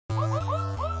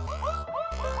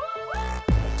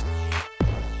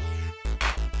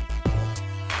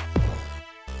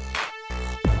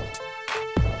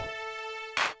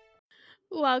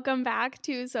Welcome back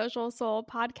to Social Soul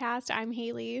Podcast. I'm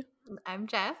Haley, I'm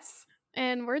Jess.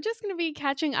 and we're just going to be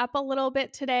catching up a little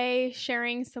bit today,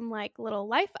 sharing some little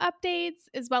life updates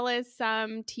as well as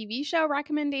some TV show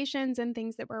recommendations and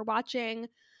things that we're watching.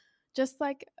 Just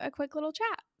like a quick little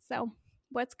chat. So,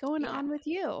 what's going on with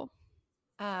you?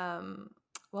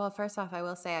 Well, first off, I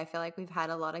will say I feel like we've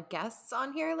had a lot of guests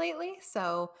on here lately,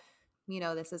 so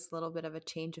this is a little bit of a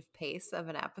change of pace of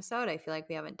an episode. I feel like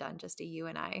we haven't done just a you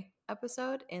and I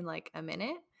episode in like a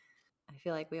minute. I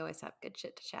feel like we always have good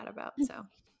shit to chat about. So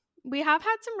We have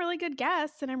had some really good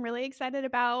guests, and I'm really excited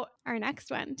about our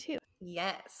next one too.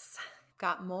 yes,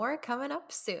 got more coming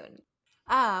up soon.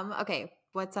 Okay,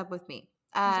 what's up with me?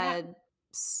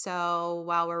 So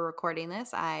while we're recording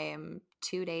this, I am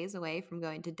 2 days away from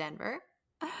going to Denver.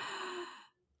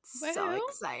 So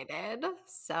excited.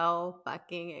 So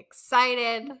fucking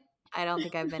excited. I don't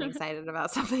think I've been excited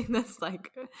about something this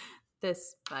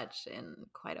much in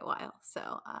quite a while.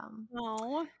 So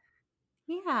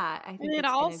yeah, I think it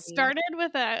all started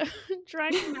with a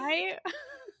drunk night.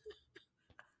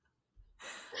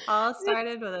 All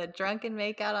started with a drunken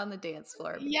makeout on the dance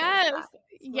floor. Yes.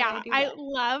 Yeah. I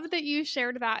love that you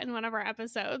shared that in one of our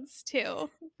episodes too.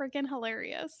 Freaking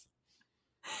hilarious.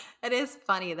 It is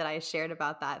funny that I shared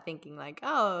about that thinking like,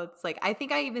 oh, it's like, I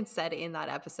think I even said in that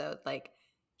episode, like,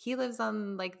 he lives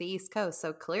on like the East Coast,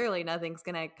 so clearly nothing's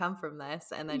going to come from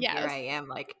this. And then here I am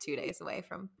like 2 days away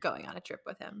from going on a trip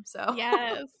with him. So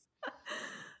yes.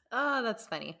 Oh, that's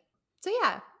funny. So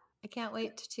yeah, I can't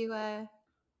wait to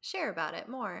share about it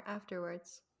more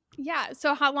afterwards. Yeah.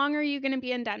 So how long are you going to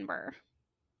be in Denver?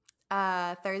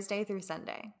 Thursday through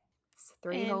Sunday. It's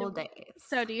 3 whole days.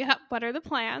 So what are the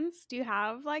plans? Do you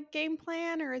have like game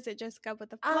plan, or is it just go with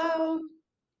the flow?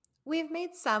 We've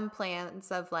made some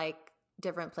plans of like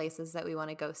different places that we want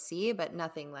to go see, but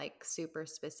nothing like super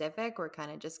specific. We're kind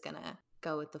of just gonna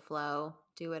go with the flow,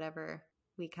 do whatever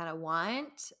we kind of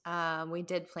want. We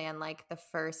did plan like the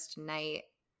first night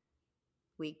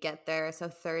we get there. So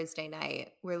Thursday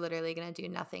night, we're literally going to do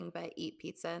nothing but eat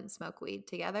pizza and smoke weed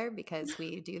together because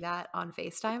we do that on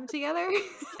FaceTime together.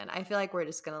 And I feel like we're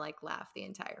just going to like laugh the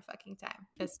entire fucking time.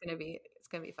 It's going to be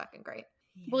fucking great.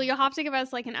 Yeah. Well, you'll have to give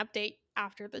us like an update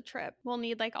after the trip. We'll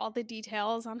need like all the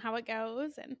details on how it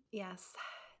goes. And yes,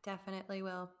 definitely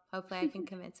will. Hopefully I can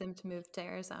convince him to move to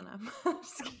Arizona.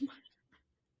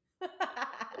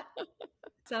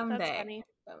 Someday. That's funny.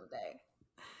 Someday.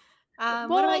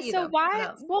 What about you? So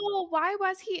why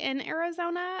was he in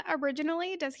Arizona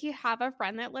originally? Does he have a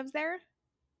friend that lives there?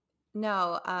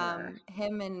 No,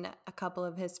 him and a couple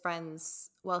of his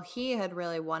friends. Well, he had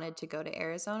really wanted to go to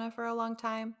Arizona for a long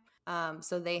time.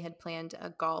 So they had planned a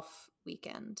golf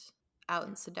weekend out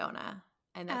in Sedona,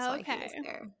 and that's why he was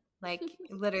there. Like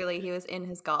literally, he was in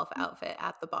his golf outfit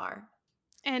at the bar.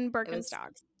 And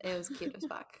Birkenstocks. It was cute as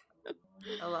fuck.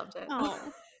 I loved it. Oh,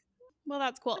 well,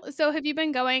 that's cool. So have you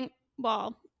been going?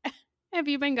 Well, have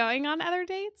you been going on other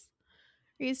dates?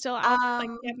 Are you still out,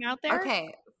 getting out there?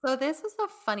 Okay, so this is a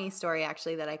funny story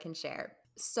actually that I can share.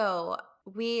 So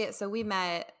we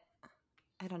met,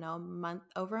 I don't know,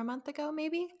 over a month ago,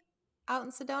 maybe, out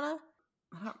in Sedona.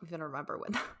 I don't even remember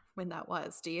when that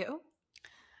was. Do you?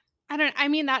 I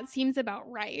mean, that seems about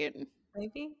right.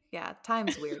 Maybe. Yeah,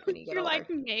 time's weird when you get You're older. like,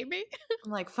 maybe.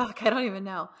 I'm like, fuck, I don't even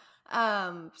know.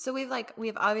 So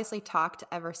we've obviously talked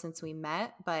ever since we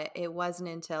met, but it wasn't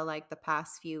until like the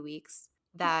past few weeks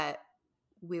that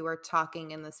we were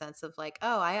talking in the sense of like,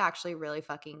 oh, I actually really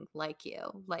fucking like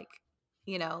you. Like,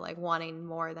 like wanting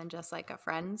more than just like a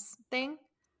friends thing,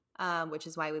 which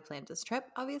is why we planned this trip,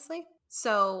 obviously.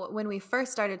 So when we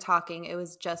first started talking, it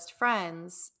was just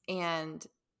friends, and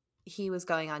he was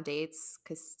going on dates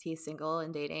because he's single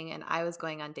and dating, and I was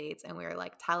going on dates, and we were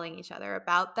like telling each other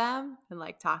about them and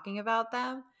like talking about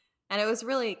them. And it was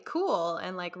really cool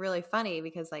and like really funny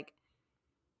because like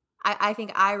I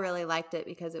think I really liked it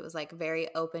because it was like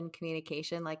very open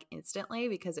communication, like instantly,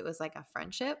 because it was like a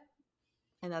friendship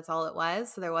and that's all it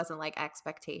was. So there wasn't like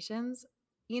expectations.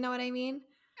 You know what I mean?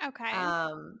 Okay.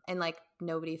 And like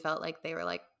nobody felt like they were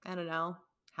like, I don't know,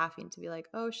 having to be like,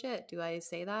 oh shit, do I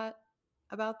say that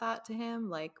about that to him?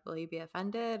 Like, will he be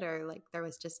offended? Or like there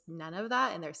was just none of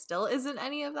that, and there still isn't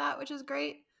any of that, which is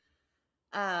great.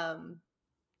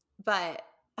 But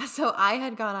so I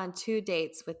had gone on 2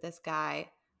 dates with this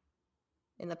guy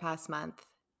in the past month.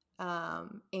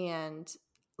 And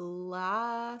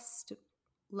last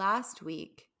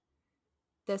week,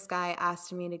 this guy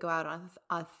asked me to go out on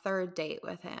a third date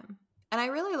with him. And I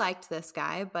really liked this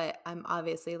guy, but I'm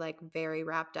obviously like very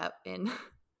wrapped up in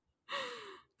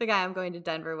the guy I'm going to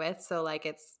Denver with. So like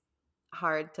it's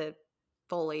hard to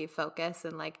fully focus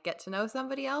and like get to know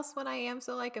somebody else when I am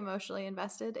so like emotionally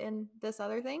invested in this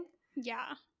other thing.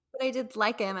 Yeah. But I did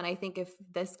like him, and I think if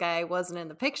this guy wasn't in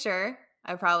the picture,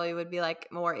 I probably would be like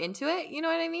more into it. You know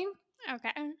what I mean?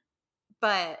 Okay.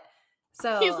 But He's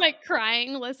so like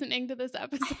crying listening to this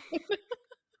episode.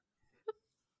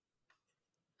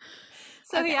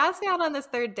 so he Okay. asked me out on this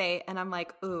third date, and I'm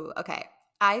like, ooh, okay.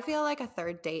 I feel like a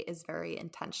third date is very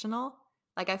intentional.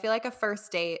 Like I feel like a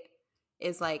first date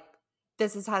is like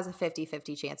has a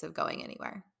 50-50 chance of going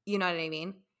anywhere. You know what I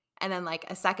mean? And then like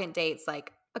a second date's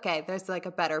like, okay, there's like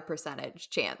a better percentage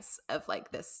chance of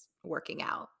like this working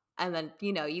out. And then,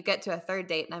 you get to a third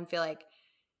date and I feel like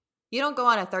you don't go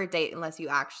on a third date unless you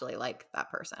actually like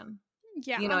that person.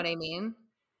 You know Yeah. what I mean?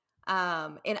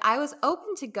 And I was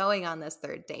open to going on this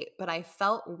third date, but I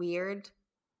felt weird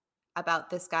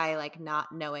about this guy like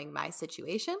not knowing my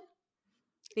situation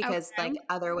because Okay. like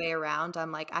other way around,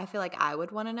 I'm like, I feel like I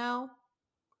would want to know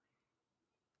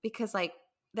because like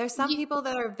there's some Ye- people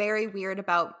that are very weird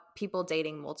about people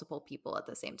dating multiple people at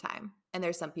the same time. And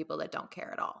there's some people that don't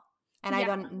care at all. And I Yeah.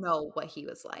 don't know what he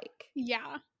was like.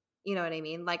 Yeah. You know what I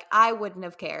mean? Like I wouldn't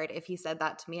have cared if he said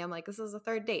that to me. I'm like, this is a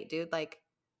third date, dude. Like,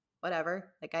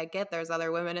 whatever. Like I get there's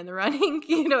other women in the running.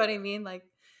 You know what I mean? Like,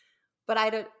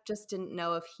 but just didn't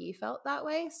know if he felt that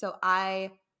way. So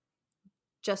I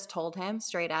just told him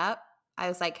straight up. I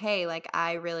was like, hey, like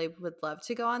I really would love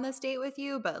to go on this date with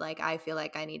you, but like I feel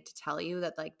like I need to tell you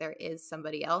that like there is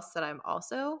somebody else that I'm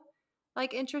also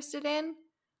like interested in.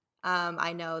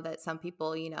 I know that some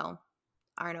people,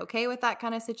 aren't okay with that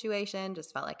kind of situation.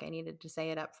 Just felt like I needed to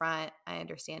say it up front. I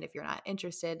understand if you're not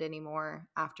interested anymore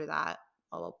after that,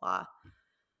 blah, blah, blah.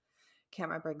 Can't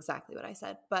remember exactly what I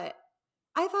said, but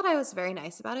I thought I was very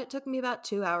nice about it. It took me about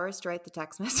 2 hours to write the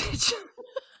text message.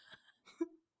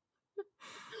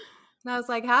 And I was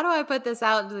like, how do I put this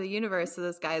out into the universe so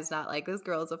this guy's not like, this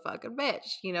girl's a fucking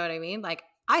bitch? You know what I mean? Like,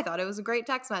 I thought it was a great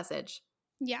text message.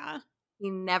 Yeah.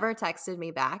 He never texted me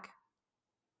back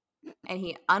and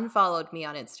he unfollowed me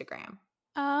on Instagram.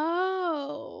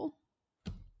 Oh.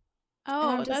 And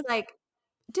I'm Oh, just that's like,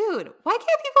 dude, why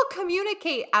can't people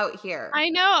communicate out here? I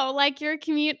know, like your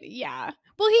commute. Yeah.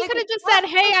 Well, he Like, could have just what? said,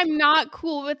 "Hey, I'm not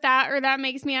cool with that," or "That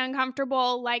makes me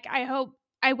uncomfortable. Like,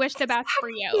 I wish the best for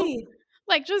you." Exactly.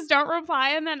 Like, just don't reply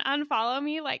and then unfollow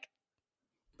me. Like,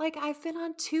 Like, I've been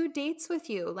on 2 dates with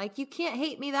you. Like, you can't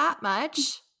hate me that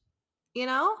much, you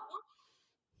know?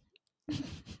 it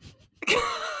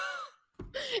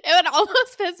would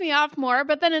almost piss me off more.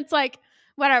 But then it's like,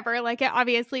 whatever. Like, it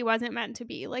obviously wasn't meant to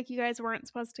be. Like, you guys weren't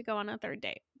supposed to go on a third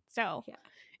date. So, Yeah.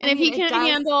 and I if mean, he it can't does.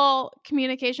 handle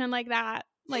communication like that,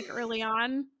 like early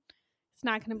on, it's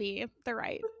not going to be the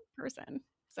right person.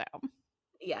 So,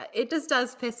 Yeah, it just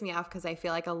does piss me off because I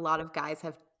feel like a lot of guys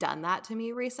have done that to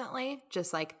me recently.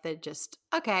 Just like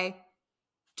okay,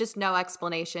 just no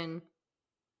explanation,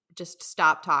 just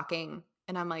stop talking.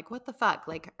 And I'm like, what the fuck?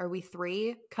 Like, are we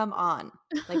 3? Come on.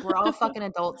 Like, we're all fucking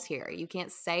adults here. You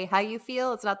can't say how you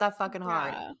feel. It's not that fucking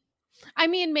hard. yeah. I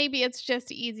mean, maybe it's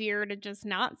just easier to just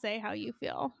not say how you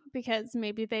feel because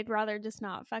maybe they'd rather just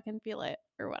not fucking feel it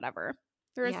or whatever.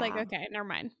 They're just like, Yeah. okay, never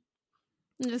mind.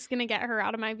 I'm just gonna get her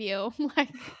out of my view. Like,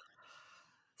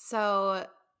 So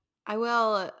I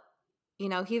will,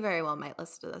 he very well might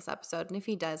listen to this episode. And if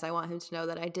he does, I want him to know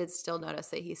that I did still notice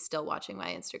that he's still watching my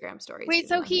Instagram stories, wait, even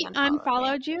so though he he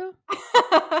unfollowed me.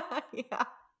 unfollowed you? Yeah.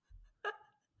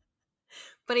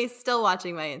 But he's still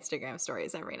watching my Instagram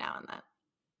stories every now and then.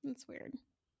 That's weird.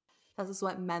 This is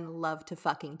what men love to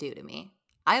fucking do to me.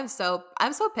 I'm so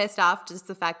pissed off just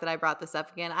the fact that I brought this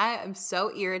up again. I am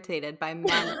so irritated by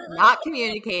men not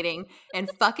communicating and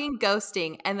fucking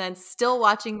ghosting and then still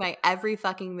watching my every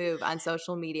fucking move on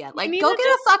social media. Like, go get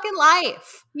a fucking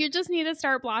life. You just need to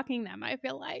start blocking them, I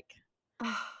feel like.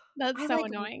 That's so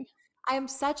annoying. I am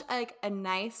such like a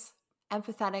nice,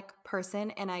 empathetic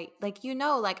person, and I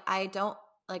I don't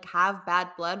like have bad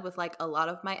blood with like a lot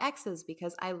of my exes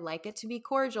because I like it to be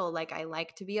cordial. Like I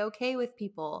like to be okay with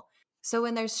people. So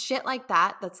when there's shit like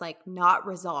that that's like not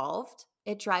resolved,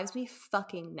 it drives me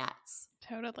fucking nuts.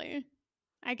 Totally.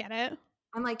 I get it.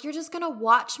 I'm like, you're just gonna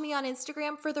watch me on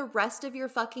Instagram for the rest of your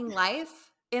fucking life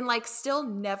and like still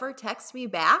never text me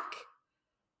back?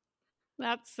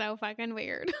 That's so fucking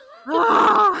weird.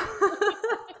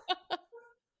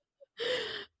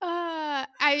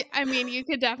 I mean, you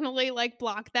could definitely like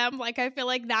block them. Like, I feel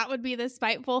like that would be the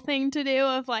spiteful thing to do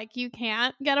if like you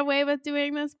can't get away with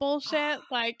doing this bullshit.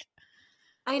 Like,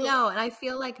 I know, and I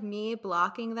feel like me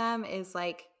blocking them is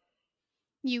like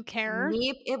you care.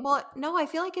 no, I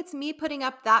feel like it's me putting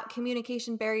up that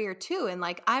communication barrier too, and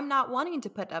like I'm not wanting to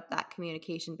put up that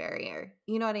communication barrier.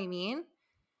 You know what I mean?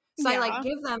 So I like Yeah.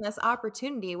 give them this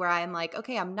opportunity where I'm like,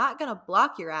 okay, I'm not going to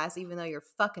block your ass, even though you're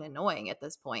fucking annoying at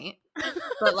this point.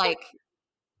 But like,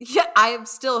 yeah, I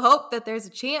still hope that there's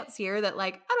a chance here that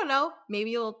like, I don't know,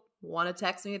 maybe you'll want to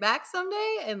text me back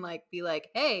someday and like be like,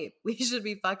 hey, we should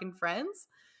be fucking friends.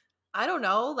 I don't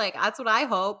know. Like, that's what I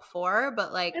hope for.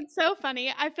 But like, It's so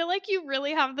funny. I feel like you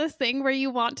really have this thing where you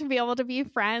want to be able to be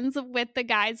friends with the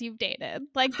guys you've dated.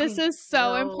 Like, this I is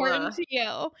so important know. to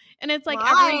you. And it's like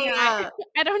every guy, Why?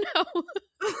 I don't know.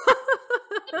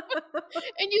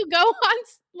 And you go on,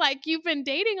 like, you've been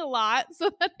dating a lot.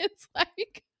 So that it's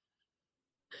like,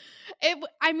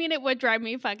 I mean, it would drive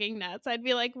me fucking nuts. I'd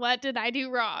be like, what did I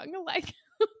do wrong? Like,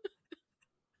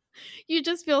 you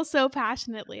just feel so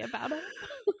passionately about it.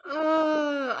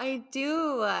 Oh, I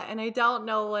do. And I don't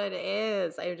know what it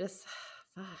is. I just,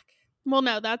 fuck. Well,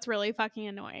 no, that's really fucking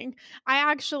annoying. I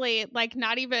actually, like,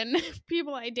 not even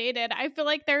people I dated, I feel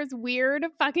like there's weird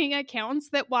fucking accounts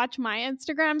that watch my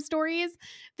Instagram stories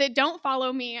that don't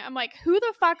follow me. I'm like, who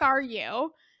the fuck are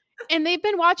you? And they've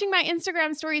been watching my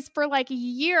Instagram stories for like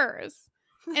years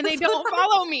and they don't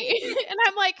follow me. And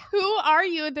I'm like, who are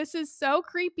you? This is so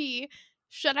creepy.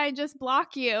 Should I just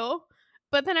block you?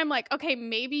 But then I'm like, okay,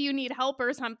 maybe you need help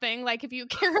or something. Like, if you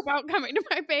care about coming to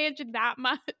my page that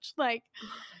much, like,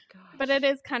 Oh my but gosh. it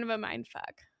is kind of a mind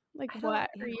fuck. Like, I don't, what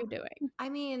yeah. are you doing? I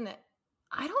mean,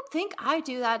 I don't think I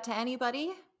do that to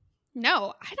anybody.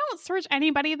 No, I don't search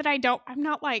anybody that I'm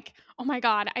not like, oh my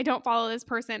God, I don't follow this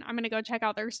person. I'm going to go check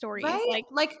out their stories. Right? Like,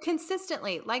 Like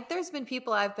consistently. Like there's been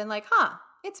people I've been like, huh,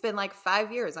 it's been like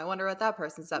 5 years. I wonder what that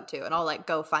person's up to. And I'll like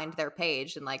go find their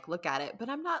page and like look at it. But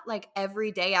I'm not like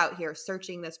every day out here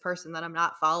searching this person that I'm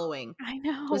not following I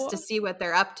just know. to see what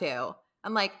they're up to.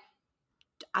 I'm like,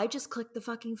 I just click the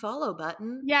fucking follow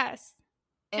button Yes.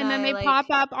 and And then I they like, pop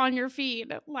up on your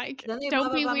feed. Like, then they don't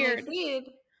pop up be on my weird.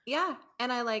 feed. Yeah.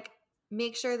 And I like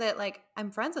make sure that like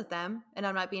I'm friends with them and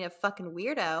I'm not being a fucking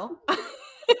weirdo.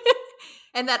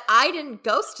 And that I didn't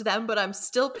ghost them, but I'm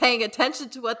still paying attention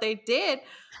to what they did.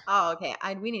 Oh, okay.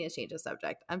 We need to change the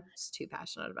subject. I'm just too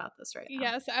passionate about this right now.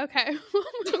 Yes. Okay.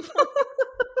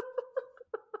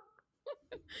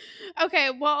 Okay.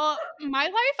 Well, my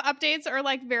life updates are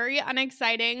like very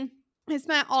unexciting. I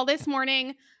spent all this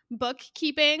morning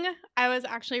bookkeeping. I was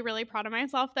actually really proud of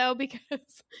myself though, because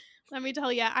let me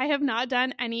tell you, I have not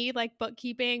done any like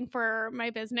bookkeeping for my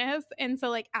business. And so,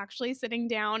 like, actually sitting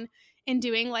down and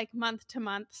doing like month to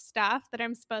month stuff that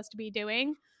I'm supposed to be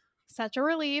doing, such a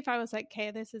relief. I was like,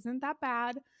 okay, this isn't that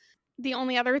bad. The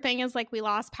only other thing is like we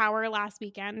lost power last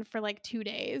weekend for like 2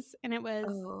 days and it was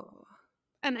Oh,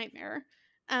 a nightmare.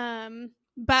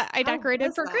 But I how decorated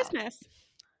was for that? Christmas.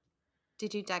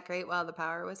 Did you decorate while the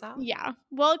power was out? Yeah.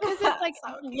 Well, cuz it's like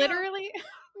So cute. literally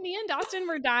me and Dustin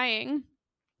were dying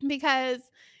because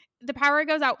the power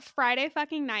goes out Friday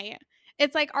fucking night.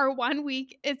 It's like our 1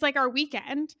 week, it's like our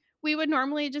weekend. We would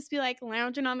normally just be like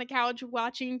lounging on the couch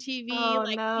watching TV, Oh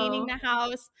like cleaning no. the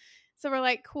house. So we're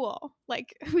like, cool.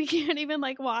 Like we can't even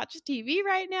like watch TV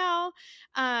right now.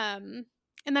 And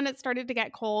then it started to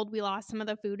get cold. We lost some of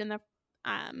the food in the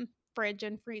fridge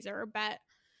and freezer, but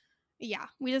yeah,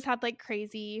 we just had like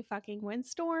crazy fucking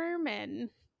windstorm and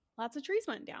lots of trees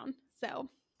went down. So,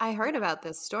 I heard yeah. about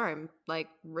this storm, like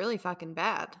really fucking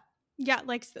bad. Yeah,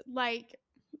 like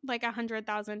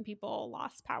 100,000 people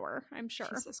lost power, I'm sure.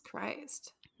 Jesus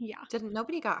Christ. Yeah. Didn't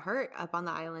nobody got hurt up on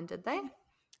the island, did they?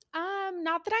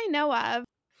 Not that I know of.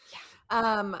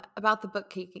 About the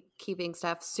bookkeeping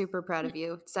stuff, super proud of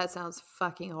you. That sounds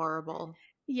fucking horrible.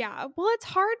 Yeah. Well, it's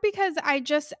hard because I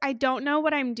don't know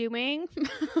what I'm doing.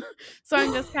 So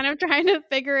I'm just kind of trying to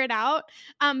figure it out.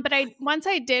 But I once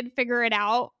I did figure it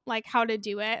out, like how to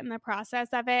do it and the process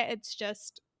of it, it's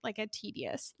just like a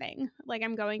tedious thing. Like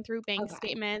I'm going through bank Okay.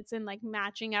 statements and like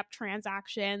matching up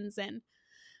transactions and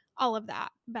all of that.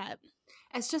 But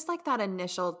It's just like that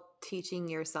initial teaching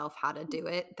yourself how to do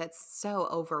it that's so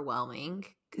overwhelming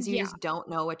because you yeah. just don't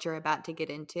know what you're about to get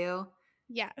into.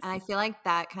 And I Yes. feel like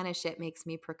that kind of shit makes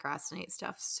me procrastinate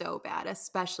stuff so bad,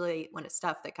 especially when it's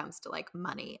stuff that comes to like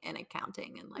money and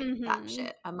accounting and like that Mhm.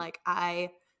 shit. I'm like,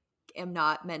 I am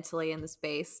not mentally in the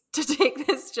space to take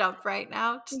this jump right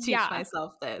now to teach Yeah.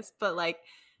 myself this. But like,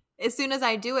 as soon as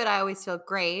I do it, I always feel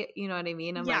great. You know what I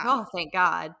mean? I'm like, Yeah. oh, thank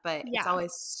God. But it's Yeah.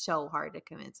 always so hard to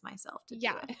convince myself to do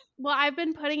Yeah. it. Well, I've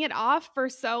been putting it off for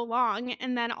so long,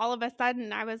 and then all of a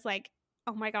sudden I was like,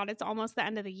 "Oh my god, it's almost the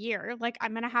end of the year. Like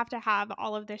I'm going to have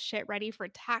all of this shit ready for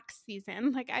tax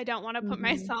season." Like I don't want to put Mhm.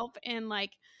 myself in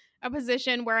like a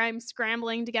position where I'm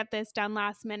scrambling to get this done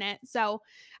last minute. So,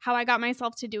 how I got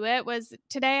myself to do it was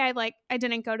today I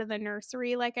didn't go to the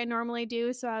nursery like I normally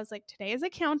do. So I was like, "Today is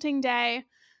accounting day.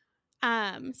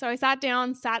 So I sat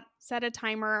down, set a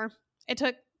timer. It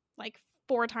took like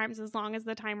 4 times as long as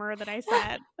the timer that I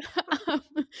set.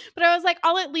 But I was like,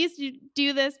 I'll at least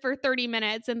do this for 30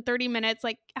 minutes, and 30 minutes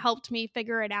like helped me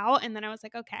figure it out. And then I was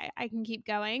like, okay, I can keep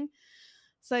going.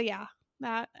 So yeah,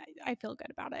 that I feel good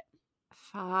about it.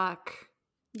 Fuck.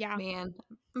 Yeah, Man,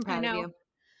 I'm I proud of know. you.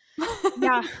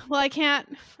 Yeah, well, I can't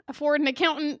afford an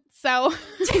accountant, so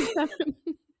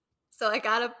So I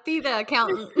gotta be the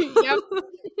accountant. yep,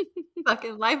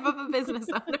 Fucking life of a business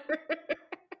owner.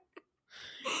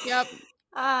 yep.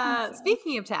 So.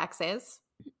 Speaking of taxes,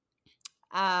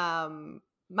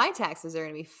 my taxes are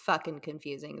gonna be fucking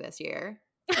confusing this year.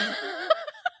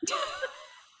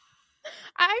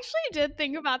 I actually did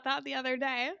think about that the other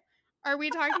day. Are we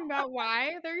talking about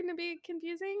why they're going to be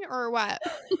confusing or what?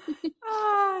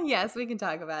 Yes, we can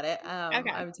talk about it. Okay.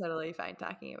 I'm totally fine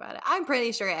talking about it. I'm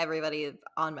pretty sure everybody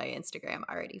on my Instagram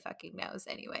already fucking knows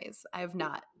anyways. I've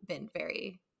not been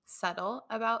very subtle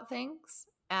about things.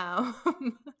 Um,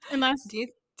 Unless do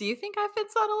you think I've been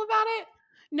subtle about it?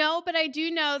 no, but I do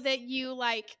know that you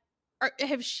like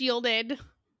have shielded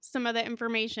some of the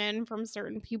information from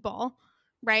certain people,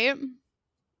 right?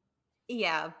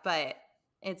 Yeah, but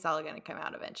it's all going to come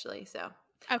out eventually. So,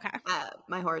 Okay.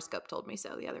 my horoscope told me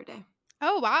so the other day.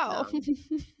 Oh, wow.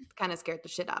 Kind of scared the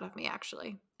shit out of me,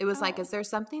 actually. It was like, Oh. is there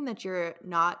something that you're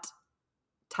not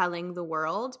telling the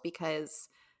world? Because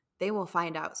they will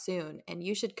find out soon and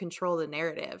you should control the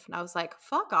narrative. And I was like,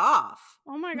 fuck off.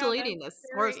 Oh my I'm God, that's deleting this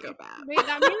scary. horoscope app. Wait,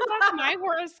 that means that's my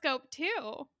horoscope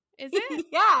too. Is it?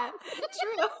 Yeah,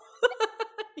 true.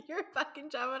 You're a fucking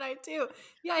Gemini too.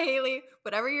 Yeah, Haley,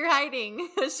 whatever you're hiding,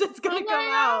 shit's Oh gonna come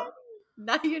my out.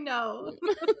 Now you know.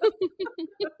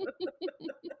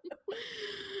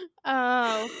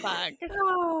 Oh, fuck.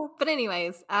 Oh, but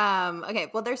anyways, okay,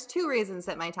 well, there's 2 reasons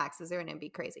that my taxes are gonna be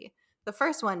crazy. The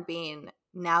first one being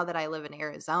now that I live in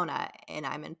Arizona and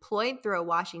I'm employed through a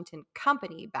Washington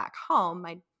company back home,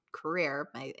 my career,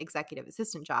 my executive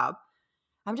assistant job,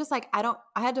 I'm just like, I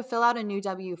had to fill out a new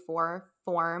W-4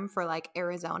 form for like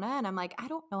Arizona. And I'm like, I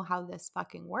don't know how this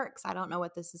fucking works. I don't know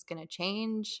what this is going to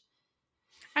change.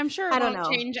 I'm sure it I don't won't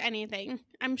know. change anything.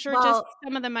 I'm sure just Well,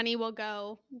 some of the money will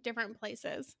go different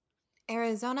places.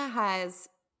 Arizona has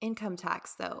income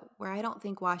tax though, where I don't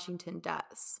think Washington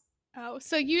does. Oh,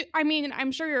 so I mean,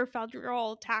 I'm sure your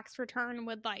federal tax return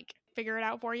would like figure it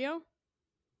out for you.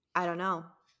 I don't know.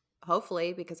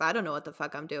 Hopefully, because I don't know what the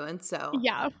fuck I'm doing. So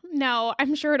Yeah. No,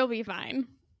 I'm sure it'll be fine.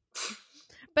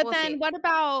 But we'll then see. what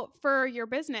about for your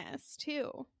business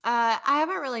too? I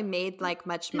haven't really made like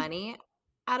much money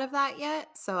out of that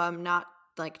yet, so I'm not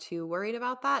like too worried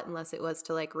about that unless it was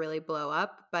to like really blow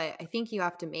up. But I think you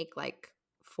have to make like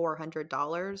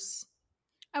 $400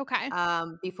 Okay.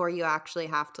 before you actually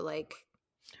have to like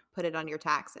put it on your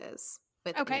taxes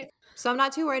with me. Okay. So I'm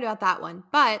not too worried about that one.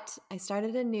 But I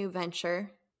started a new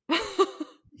venture.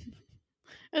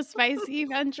 A spicy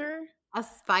venture. A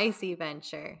spicy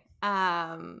venture.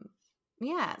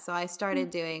 Yeah, so I started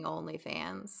doing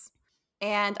OnlyFans.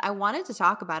 And I wanted to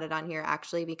talk about it on here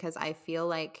actually because I feel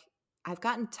like I've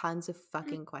gotten tons of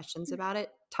fucking questions about it.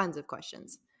 Tons of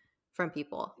questions from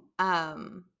people.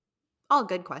 All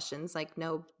good questions, like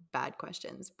no bad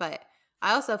questions. But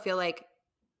I also feel like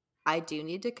I do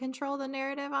need to control the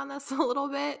narrative on this a little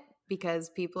bit because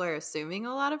people are assuming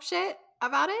a lot of shit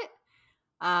about it.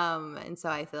 And so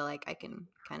I feel like I can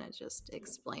kind of just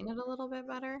explain it a little bit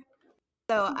better.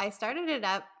 So I started it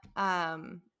up.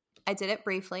 I did it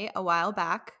briefly a while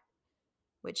back,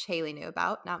 which Haley knew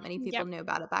about. Not many people Yep. knew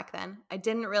about it back then. I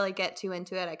didn't really get too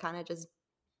into it. I kind of just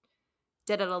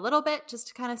did it a little bit just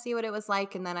to kind of see what it was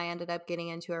like. And then I ended up getting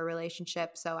into a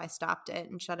relationship. So I stopped it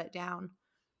and shut it down.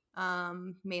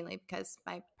 Mainly because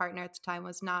my partner at the time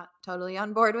was not totally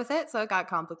on board with it. So it got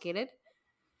complicated.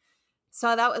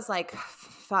 So that was like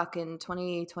fucking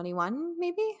 2021,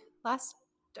 maybe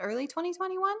early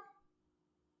 2021.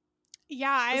 Yeah,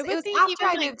 I It would was think after even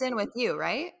I like moved in with you,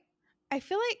 right? I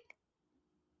feel like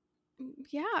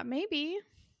yeah, maybe.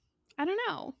 I don't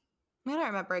know. I don't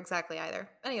remember exactly either.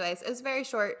 Anyways, it was very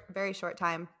short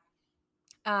time.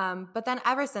 But then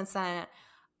ever since then,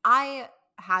 I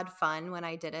had fun when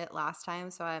I did it last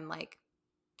time. So I'm like,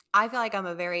 I feel like I'm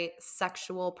a very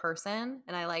sexual person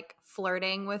and I like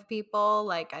flirting with people.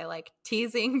 Like I like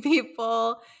teasing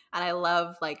people and I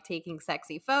love like taking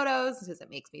sexy photos because it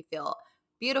makes me feel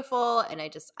beautiful. And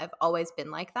I've always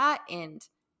been like that. And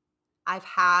I've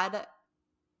had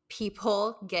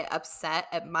people get upset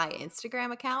at my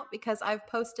Instagram account because I've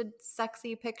posted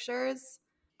sexy pictures,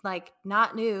 like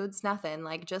not nudes, nothing,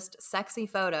 like just sexy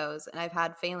photos. And I've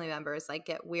had family members like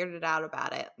get weirded out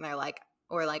about it. And they're like,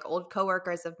 or like old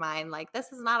coworkers of mine, like,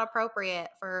 this is not appropriate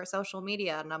for social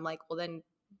media. And I'm like, well, then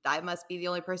I must be the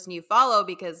only person you follow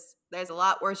because there's a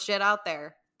lot worse shit out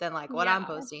there than like what I'm Yeah.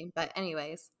 posting. But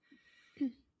anyways,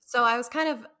 so I was kind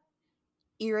of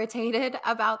irritated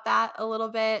about that a little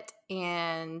bit.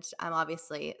 And I'm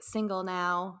obviously single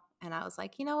now. And I was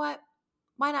like, you know what?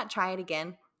 Why not try it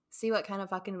again? See what kind of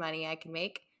fucking money I can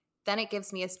make. Then it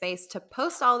gives me a space to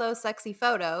post all those sexy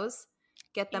photos,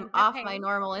 get them And get off my paid.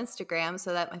 normal Instagram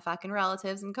so that my fucking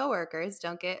relatives and coworkers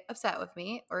don't get upset with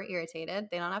me or irritated.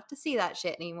 They don't have to see that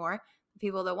shit anymore. The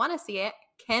people that want to see it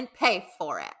can pay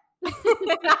for it.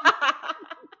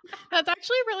 That's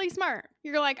actually really smart.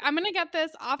 You're like, I'm going to get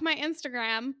this off my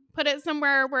Instagram, put it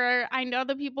somewhere where I know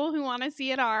the people who want to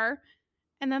see it are,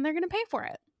 and then they're going to pay for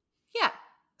it. Yeah.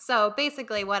 So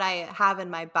basically, what I have in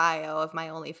my bio of my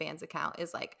OnlyFans account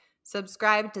is like,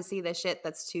 subscribe to see the shit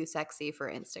that's too sexy for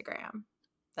Instagram.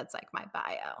 That's like my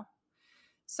bio.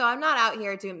 So I'm not out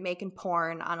here making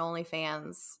porn on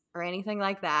OnlyFans or anything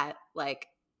like that. Like,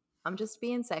 I'm just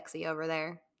being sexy over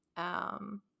there.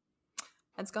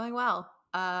 It's going well.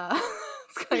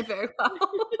 It's going very well.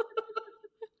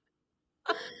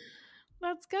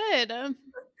 That's good. Better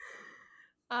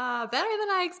than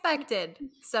I expected.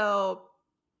 So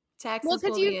Texas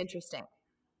will be interesting.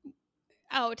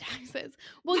 Oh, taxes.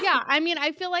 Well, yeah. I mean,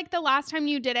 I feel like the last time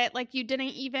you did it, like you didn't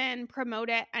even promote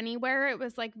it anywhere. It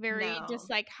was like very just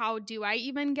No. like, how do I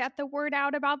even get the word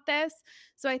out about this?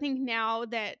 So I think now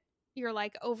that you're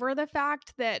like over the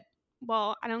fact that,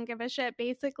 well, I don't give a shit,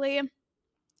 basically,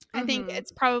 I think Mm-hmm.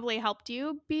 it's probably helped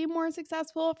you be more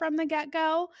successful from the get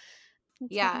go.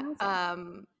 Yeah.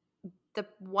 The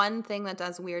one thing that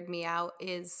does weird me out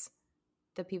is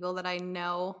the people that I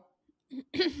know,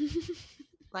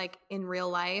 like in real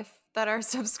life, that are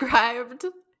subscribed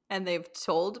and they've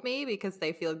told me because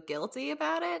they feel guilty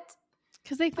about it.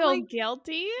 Because they I'm feel like,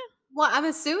 guilty. well, I'm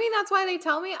assuming that's why they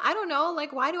tell me. I don't know.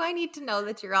 Like, why do I need to know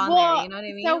that you're on there? Well, You know what I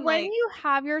so mean? when Like, you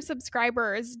have your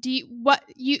subscribers, do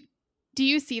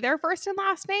you see their first and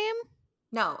last name?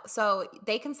 no. So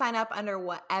they can sign up under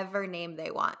whatever name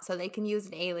they want. So they can use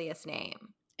an alias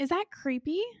name. Is that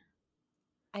creepy?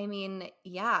 I mean,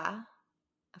 yeah.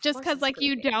 Of Just course because it's like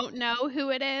you creepy. don't know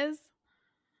who it is?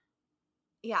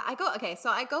 Yeah, so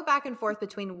I go back and forth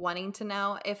between wanting to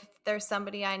know if there's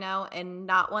somebody I know and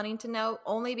not wanting to know,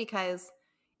 only because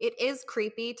it is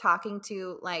creepy talking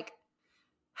to, like,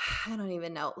 I don't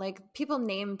even know. Like, people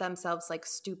name themselves like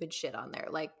stupid shit on there.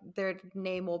 Like, their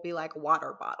name will be like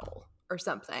water bottle or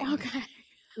something, Okay.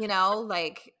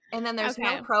 like, and then there's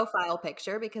no Okay. profile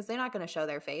picture because they're not going to show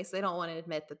their face. They don't want to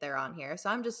admit that they're on here. So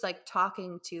I'm just like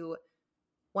talking to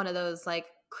one of those like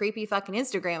creepy fucking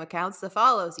Instagram accounts that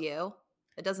follows you.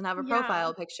 It doesn't have a Yeah.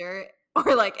 profile picture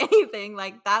or like anything.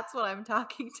 Like, that's what I'm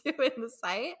talking to in the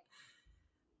site.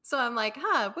 So I'm like,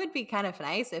 it would be kind of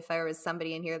nice if there was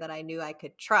somebody in here that I knew I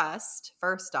could trust,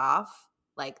 first off,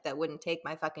 like that wouldn't take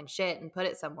my fucking shit and put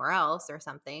it somewhere else or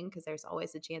something, because there's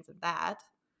always a chance of that.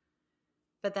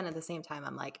 But then at the same time,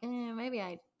 I'm like, maybe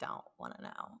I don't want to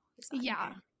know who's on Yeah.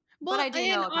 here. But Well, I do and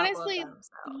know a couple of honestly, them,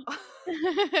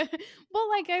 so. well,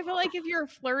 like I feel like if you're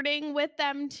flirting with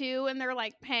them too and they're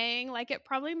like paying, like it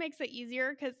probably makes it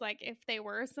easier because like if they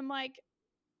were some like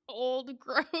old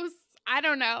gross, I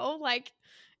don't know, like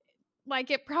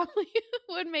it probably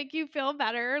would make you feel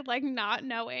better like not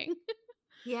knowing. I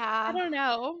Yeah. don't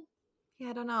know. Yeah,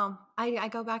 I don't know. I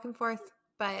go back and forth,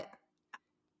 but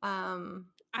um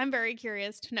I'm very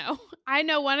curious to know. I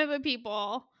know one of the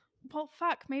people. Well,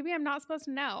 fuck, maybe I'm not supposed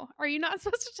to know. Are you not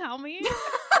supposed to tell me? Is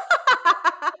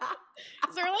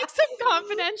there like some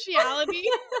confidentiality?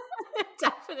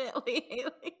 Definitely,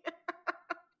 Haley.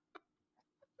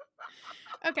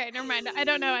 Okay, never mind. I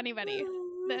don't know anybody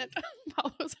that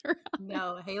follows her on there.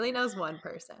 No, Haley knows one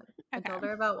person. I Okay. told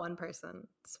her about one person.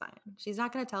 It's fine. She's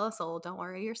not going to tell a soul. Don't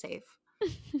worry, you're safe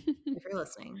if you're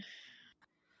listening.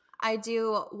 I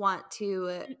do want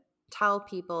to tell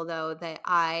people though that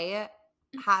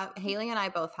Haley and I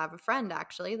both have a friend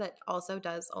actually that also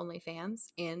does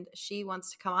OnlyFans, and she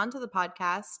wants to come onto the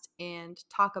podcast and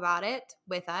talk about it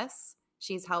with us.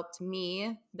 She's helped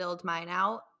me build mine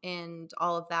out and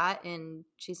all of that, and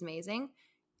she's amazing.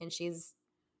 And she's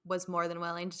was more than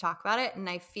willing to talk about it. And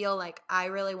I feel like I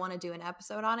really want to do an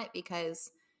episode on it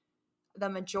because the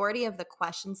majority of the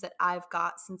questions that I've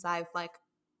got since I've like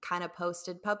kind of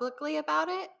posted publicly about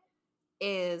it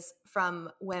is from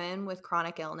women with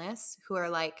chronic illness who are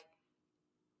like,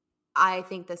 I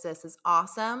think this is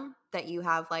awesome that you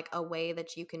have like a way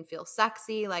that you can feel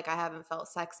sexy. Like, I haven't felt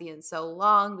sexy in so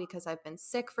long because I've been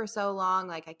sick for so long.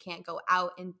 Like, I can't go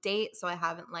out and date. So I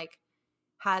haven't like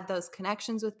had those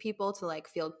connections with people to like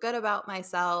feel good about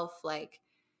myself, like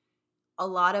a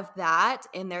lot of that,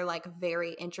 and they're like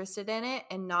very interested in it.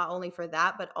 And not only for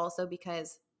that, but also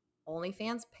because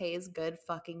OnlyFans pays good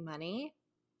fucking money.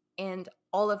 And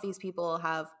all of these people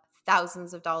have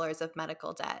thousands of dollars of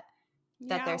medical debt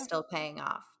that they're Yeah. still paying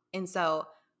off. And so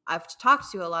I've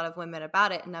talked to a lot of women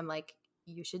about it, and I'm like,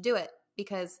 you should do it.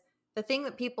 Because the thing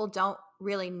that people don't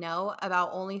really know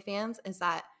about OnlyFans is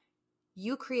that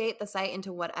you create the site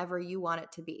into whatever you want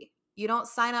it to be. You don't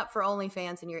sign up for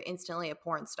OnlyFans and you're instantly a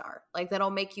porn star. Like, that'll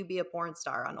make you be a porn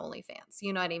star on OnlyFans.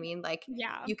 You know what I mean? Like,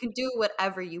 Yeah. you can do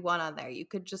whatever you want on there. You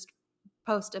could just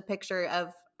post a picture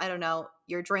of, I don't know,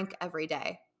 your drink every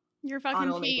day Your on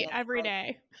fucking feet OnlyFans. every Like,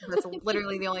 day. that's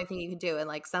literally the only thing you can do. And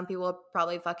like, some people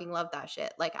probably fucking love that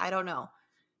shit. Like, I don't know.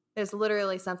 There's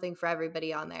literally something for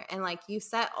everybody on there. And like, you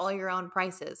set all your own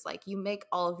prices. Like, you make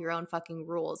all of your own fucking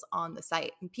rules on the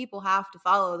site. And people have to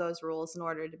follow those rules in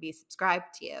order to be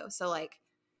subscribed to you. So like,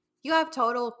 you have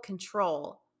total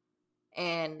control.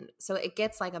 And so it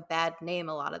gets like a bad name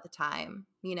a lot of the time,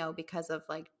 you know, because of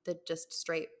like the just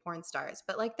straight porn stars.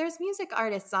 But like, there's music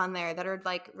artists on there that are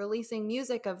like releasing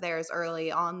music of theirs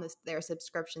early on their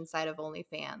subscription side of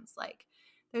OnlyFans. Like,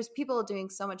 there's people doing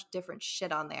so much different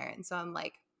shit on there. And so I'm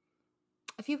like,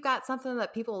 if you've got something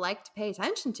that people like to pay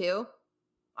attention to,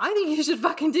 I think you should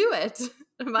fucking do it,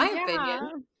 in my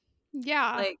opinion.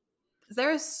 Yeah. Yeah. Like,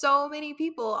 there's so many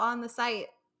people on the site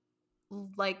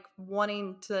like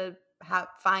wanting to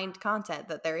find content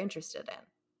that they're interested in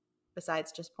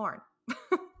besides just porn.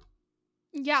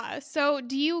 Yeah. So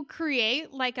do you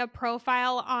create like a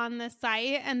profile on the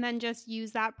site and then just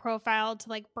use that profile to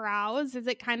like browse? Is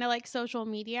it kind of like social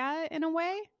media in a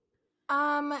way?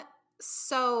 Um,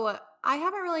 so I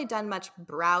haven't really done much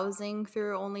browsing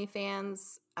through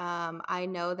OnlyFans. I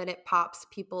know that it pops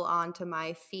people onto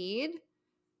my feed.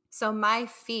 So my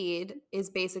feed is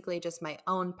basically just my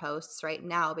own posts right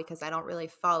now because I don't really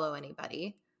follow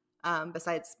anybody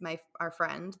besides our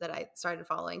friend that I started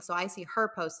following. So I see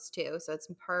her posts too. So it's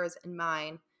hers and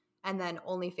mine. And then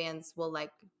OnlyFans will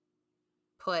like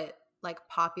put like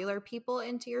popular people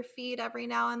into your feed every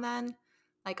now and then.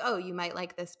 Like, oh, you might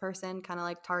like this person, kind of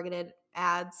like targeted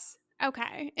ads.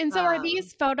 Okay. And so are Um,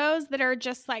 these photos that are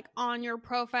just like on your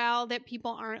profile that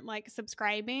people aren't like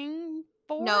subscribing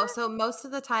for? no, so most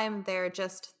of the time they're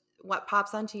just what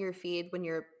pops onto your feed when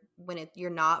you're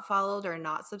not followed or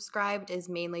not subscribed is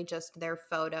mainly just their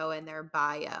photo and their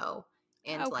bio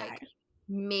and Okay. like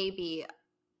maybe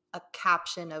a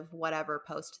caption of whatever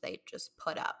post they just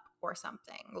put up or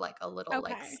something, like a little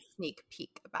like Okay. sneak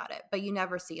peek about it. But you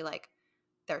never see like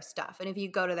their stuff. And if you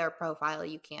go to their profile,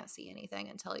 you can't see anything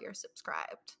until you're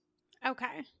subscribed.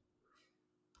 Okay.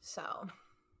 So,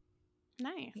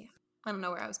 Nice. yeah. I don't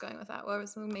know where I was going with that. What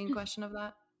was the main question of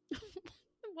that?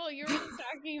 Well, you were just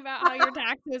talking about how your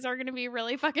taxes are going to be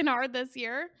really fucking hard this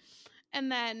year.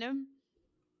 And then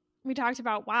we talked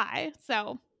about why.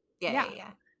 So, Yeah, yeah. yeah,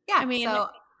 yeah. I Yeah, mean, so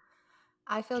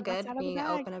I feel cat's good out of the being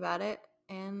bag. open about it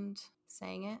and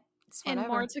saying it. It's And more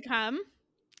whatever. to come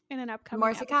in an More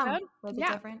upcoming to come episode. with a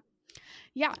Yeah. different.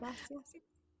 Yeah. Yes,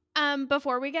 yes.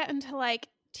 Before we get into like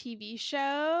TV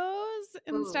shows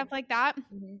and Ooh. stuff like that,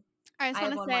 Mhm. I just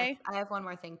want to say, I have one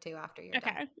more thing too after you're done.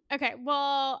 okay. Okay.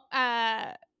 Well,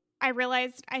 I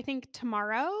realized I think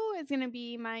tomorrow is going to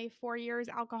be my 4 years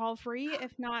alcohol free.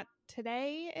 If not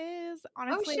today is. Oh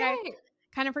Honestly, I shit.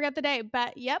 kind of forget the day,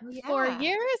 but yep, Oh 4 yeah.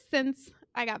 years since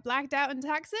I got blacked out in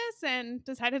Texas and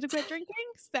decided to quit drinking.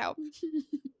 So,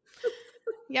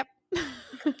 yep.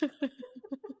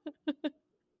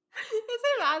 Is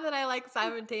it bad that I like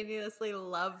simultaneously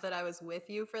love that I was with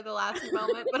you for the last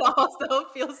moment, but also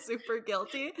feel super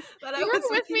guilty that I You was were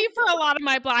with with you? me for a lot of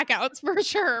my blackouts for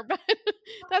sure, but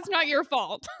that's not your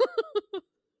fault.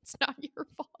 It's not your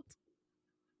fault.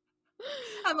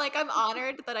 I'm like, I'm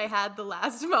honored that I had the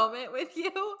last moment with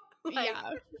you. Like,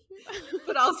 Yeah.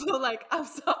 but also like, I'm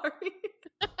sorry.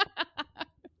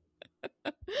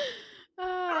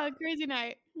 Crazy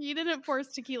night. You didn't force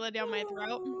tequila down my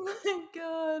throat. Oh my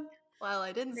god. Well,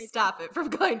 I didn't Crazy. stop it from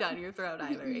going down your throat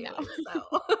either, No. either.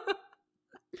 So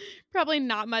Probably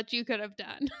not much you could have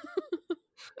done.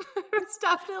 it's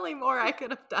definitely more I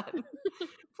could have done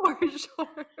for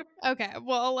sure. Okay,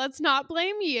 well, let's not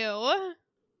blame you.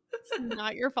 It's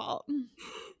not your fault.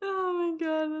 Oh my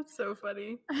god, that's so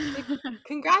funny. Like,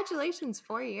 congratulations,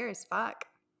 4 years. Fuck.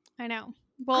 I know.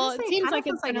 Well, Honestly, it it seems kind of like it's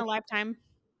feels like been a it's. lifetime.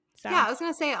 So, Yeah, I was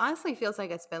gonna say, it honestly feels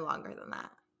like it's been longer than that.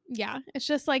 yeah, it's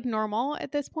just like normal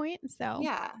at this point. So,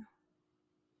 Yeah.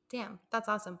 Damn, that's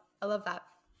awesome. I love that.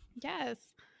 yes.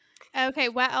 Okay,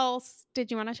 what else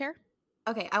did you want to share?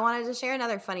 Okay, I wanted to share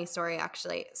another funny story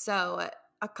actually. So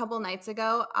a couple nights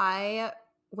ago, I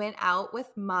went out with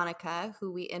Monica,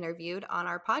 who we interviewed on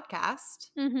our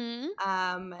podcast.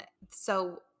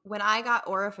 So when I got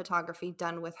aura photography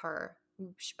done with her,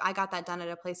 I got that done at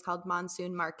a place called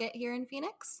Monsoon Market here in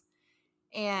Phoenix.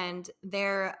 And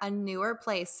they're a newer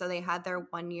place, so they had their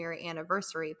 1-year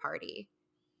anniversary party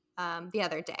the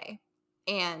other day.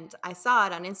 And I saw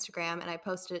it on Instagram, and I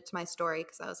posted it to my story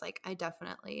because I was like, I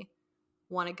definitely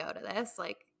want to go to this.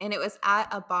 Like, and it was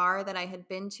at a bar that I had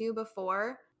been to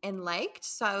before and liked.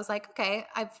 So I was like, okay,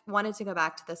 I've wanted to go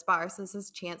back to this bar. So this is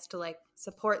a chance to like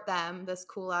support them, this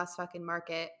cool ass fucking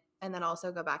market, and then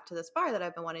also go back to this bar that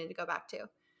I've been wanting to go back to.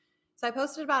 So I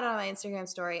posted about it on my Instagram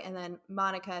story, and then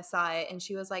Monica saw it and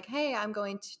she was like, hey, I'm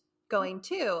going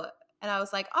too. And I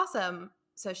was like, awesome.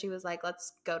 So she was like,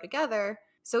 let's go together.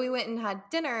 So we went and had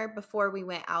dinner before we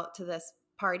went out to this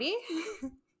party.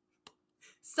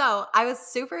 So I was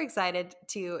super excited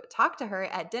to talk to her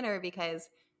at dinner because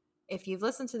if you've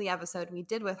listened to the episode we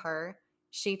did with her,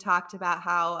 she talked about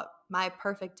how my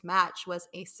perfect match was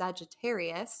a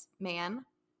Sagittarius man.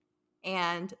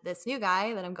 And this new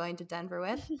guy that I'm going to Denver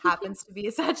with happens to be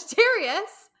a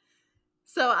Sagittarius.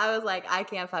 So I was like, I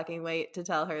can't fucking wait to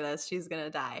tell her this. She's going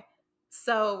to die.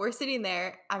 So we're sitting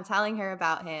there. I'm telling her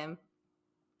about him.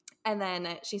 And then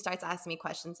she starts asking me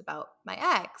questions about my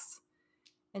ex.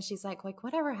 And she's like,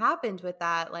 whatever happened with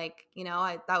that? Like, you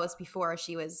know, that was before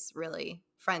she was really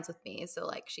friends with me. So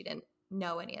like she didn't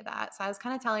know any of that. So I was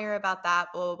kind of telling her about that,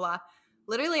 blah, blah, blah.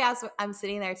 Literally as I'm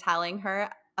sitting there telling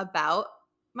her about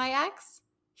my ex,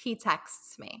 he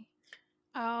texts me.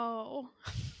 Oh.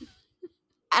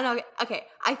 And okay,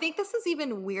 I think this is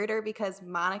even weirder because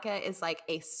Monica is like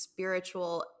a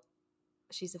spiritual,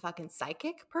 she's a fucking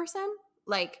psychic person.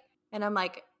 Like, and I'm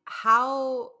like,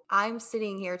 how I'm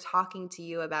sitting here talking to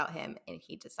you about him and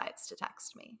he decides to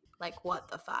text me. Like, what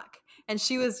the fuck? And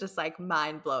she was just like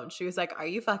mind blown. She was like, are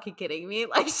you fucking kidding me?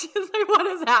 Like, she was like, what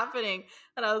is happening?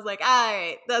 And I was like, all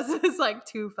right, this is like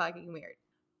too fucking weird.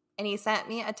 And he sent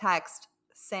me a text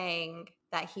saying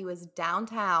that he was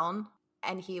downtown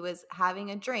and he was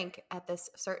having a drink at this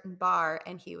certain bar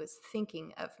and he was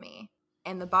thinking of me.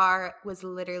 And the bar was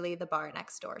literally the bar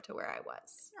next door to where I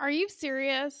was. Are you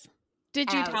serious?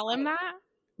 Did you tell him that?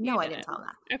 No, I didn't tell him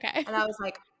that. Okay. And I was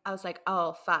like,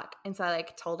 oh, fuck. And so I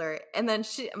like told her. And then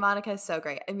Monica is so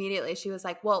great. Immediately she was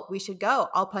like, well, we should go.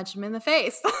 I'll punch him in the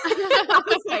face. I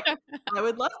was like, I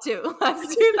would love to.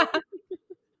 Let's do that.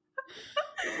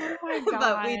 Oh my God.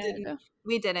 But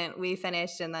we didn't. We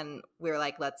finished and then we were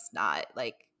like, let's not.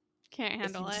 Like, can't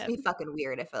handle it. It'd just be fucking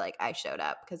weird if like I showed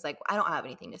up because like I don't have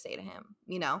anything to say to him,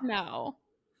 you know? No.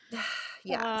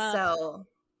 Yeah. So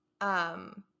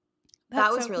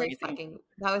that was really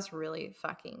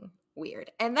fucking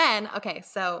weird. And then, okay,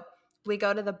 so we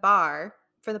go to the bar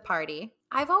for the party.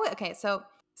 So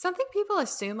something people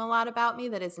assume a lot about me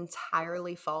that is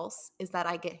entirely false is that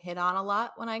I get hit on a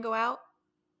lot when I go out.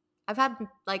 I've had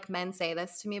like men say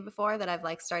this to me before that I've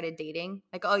like started dating.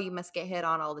 Like, oh, you must get hit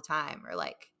on all the time. Or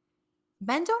like,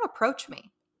 men don't approach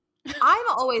me. I'm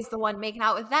always the one making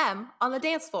out with them on the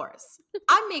dance floors.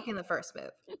 I'm making the first move.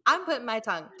 I'm putting my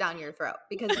tongue down your throat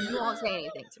because you won't say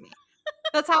anything to me.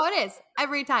 That's how it is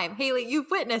every time. Haley, you've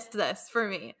witnessed this for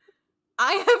me.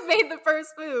 I have made the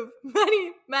first move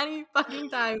many, many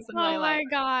fucking times in my life.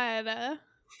 Oh my God.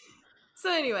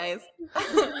 So anyways,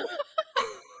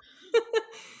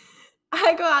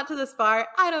 I go out to this bar.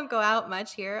 I don't go out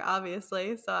much here,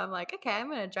 obviously. So I'm like, okay, I'm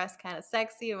going to dress kind of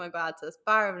sexy. I'm going to go out to this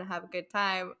bar. I'm going to have a good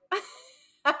time.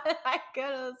 I go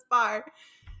to this bar.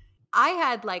 I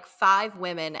had like 5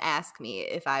 women ask me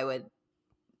if I would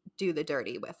do the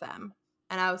dirty with them.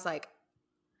 And I was like,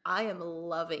 I am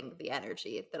loving the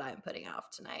energy that I'm putting off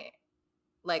tonight.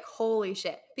 Like, holy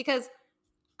shit. Because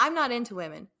I'm not into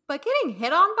women, but getting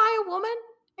hit on by a woman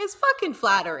is fucking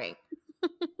flattering.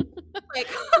 Like,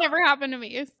 never happened to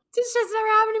me. This just never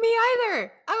happened to me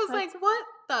either. I was like, what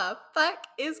the fuck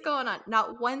is going on?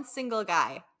 Not one single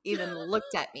guy even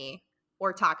looked at me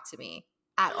or talked to me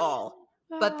at all.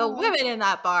 But the women in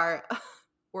that bar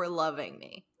were loving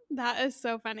me. That is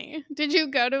so funny. Did you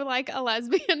go to like a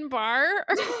lesbian bar?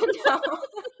 Or No.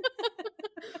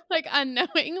 like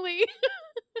unknowingly?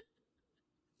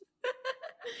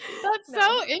 That's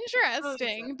so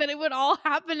interesting that it would all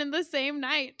happen in the same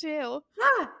night too.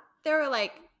 Yeah. There were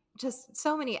like just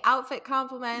so many outfit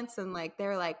compliments and like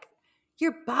they're like,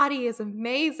 your body is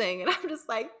amazing. And I'm just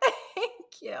like, thank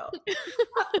you.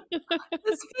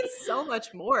 This means so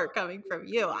much more coming from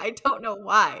you. I don't know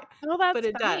why. Well, that's but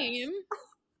it funny. does.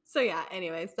 So yeah,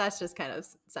 anyways, that's just kind of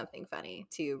something funny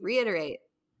to reiterate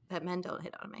that men don't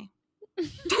hit on me.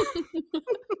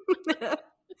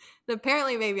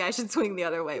 Apparently, maybe I should swing the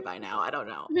other way by now. I don't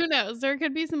know. Who knows? There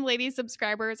could be some lady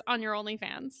subscribers on your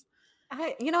OnlyFans.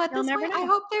 You know, at You'll this never point, I know.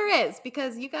 hope there is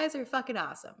because you guys are fucking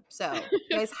awesome. So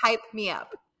you guys hype me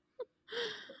up.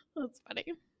 That's funny.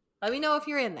 Let me know if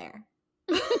you're in there.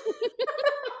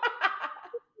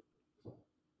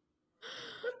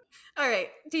 All right,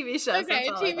 TV shows. Okay,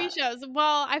 TV shows.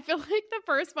 Well, I feel like the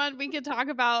first one we could talk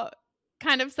about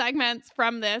kind of segments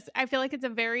from this. I feel like it's a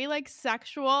very like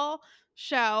sexual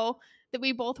show that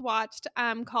we both watched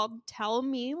called Tell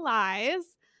Me Lies.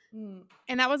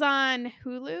 And that was on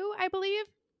Hulu, I believe.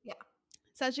 Yeah.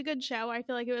 Such a good show. I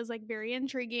feel like it was like very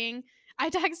intriguing. I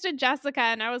texted Jessica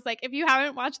and I was like, if you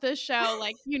haven't watched this show,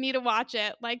 like you need to watch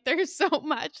it. Like there's so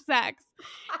much sex.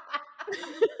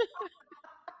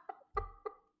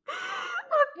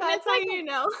 That's how you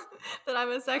know that I'm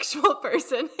a sexual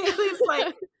person. It's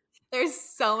like there's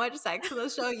so much sex in the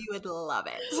show, you would love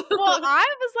it. Well,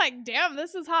 I was like, damn,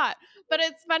 this is hot. But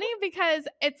it's funny because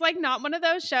it's like not one of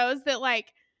those shows that like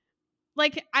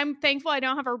I'm thankful I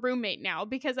don't have a roommate now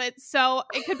because it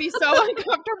could be so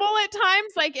uncomfortable at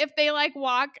times. Like if they like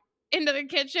walk into the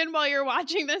kitchen while you're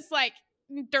watching this like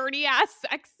dirty ass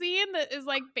sex scene that is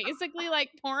like basically like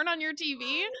porn on your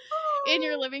TV in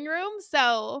your living room.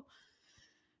 So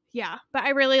yeah, but I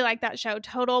really like that show.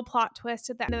 Total plot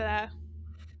twist at the end of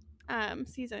the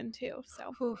season too.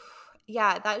 So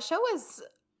yeah, that show was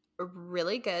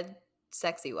really good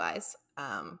sexy wise.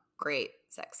 Great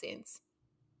sex scenes.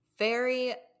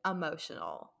 Very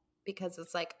emotional because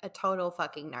it's like a total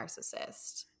fucking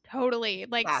narcissist. Totally.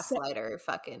 Like gaslighter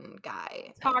fucking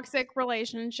guy. Toxic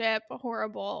relationship,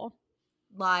 horrible.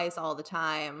 Lies all the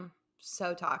time.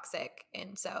 So toxic.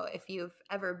 And so if you've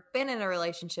ever been in a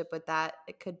relationship with that,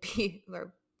 it could be,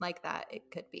 or like that, it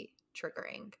could be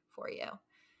triggering for you.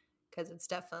 Because it's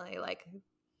definitely like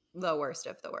the worst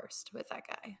of the worst with that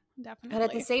guy. Definitely. But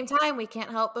at the same time, we can't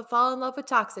help but fall in love with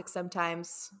toxic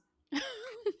sometimes.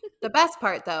 The best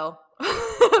part, though,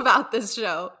 about this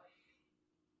show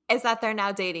is that they're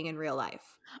now dating in real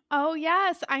life. Oh,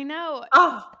 yes, I know.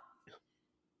 Oh.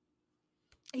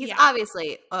 He's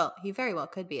obviously, well, he very well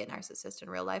could be a narcissist in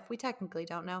real life. We technically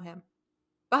don't know him.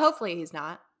 But hopefully he's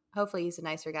not. Hopefully he's a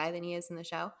nicer guy than he is in the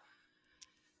show.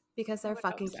 Because they're a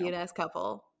fucking cute-ass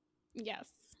couple. Yes.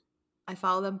 I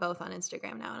follow them both on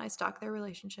Instagram now, and I stalk their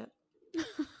relationship.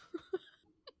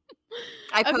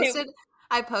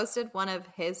 I posted one of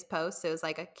his posts. It was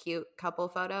like a cute couple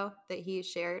photo that he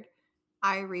shared.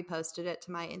 I reposted it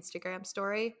to my Instagram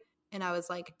story, and I was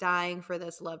like dying for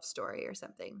this love story or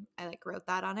something. I like wrote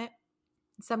that on it.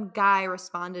 Some guy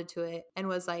responded to it and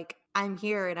was like, I'm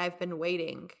here and I've been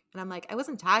waiting. And I'm like, I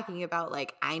wasn't talking about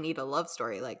like, I need a love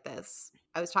story like this.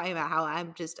 I was talking about how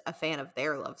I'm just a fan of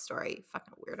their love story.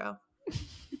 Fucking weirdo.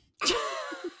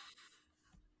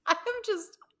 I'm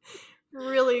just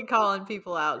really calling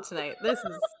people out tonight. This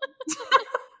is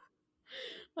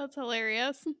That's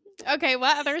hilarious. Okay,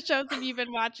 what other shows have you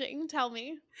been watching? Tell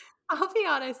me. I'll be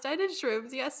honest, I did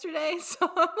shrooms yesterday, so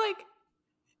I'm like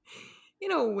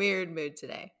in a weird mood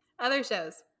today. Other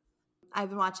shows. I've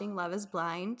been watching Love is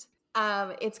Blind.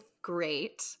 It's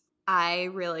great. I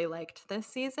really liked this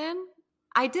season.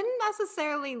 I didn't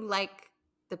necessarily like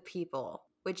the people,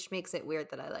 which makes it weird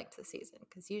that I liked the season,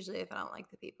 because usually if I don't like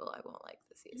the people, I won't like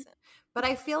the season. But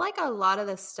I feel like a lot of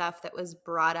the stuff that was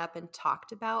brought up and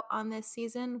talked about on this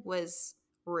season was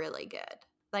really good.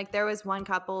 Like there was one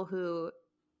couple who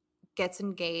gets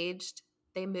engaged,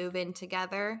 they move in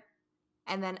together,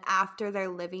 and then after they're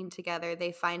living together,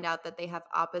 they find out that they have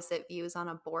opposite views on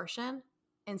abortion.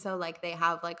 And so like they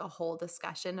have like a whole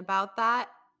discussion about that.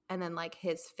 And then like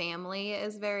his family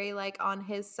is very like on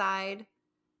his side.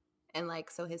 And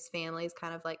like, so his family is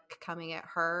kind of like coming at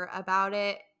her about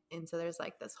it. And so there's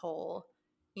like this whole,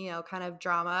 you know, kind of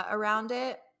drama around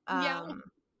it. And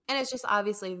it's just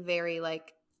obviously very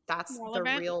like, that's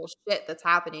relevant. The real shit that's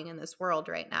happening in this world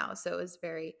right now. So it was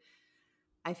very,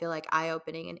 I feel like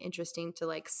eye-opening and interesting to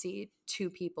like see two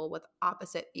people with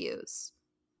opposite views,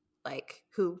 like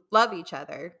who love each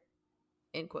other,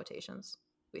 in quotations,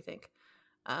 we think.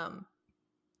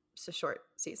 It's a short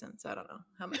season, so I don't know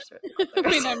how much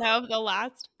we don't know if they'll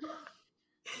last.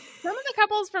 Some of the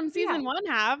couples from season 1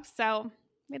 have, so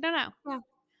we don't know.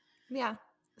 Yeah.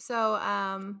 So,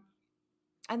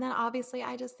 and then obviously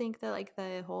I just think that like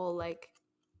the whole like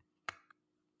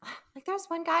there's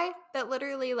one guy that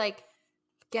literally like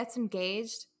gets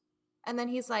engaged and then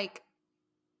he's like,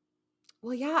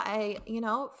 well, yeah,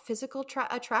 physical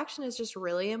attraction is just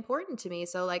really important to me.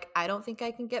 So like, I don't think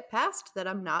I can get past that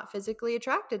I'm not physically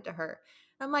attracted to her.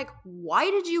 And I'm like,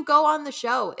 why did you go on the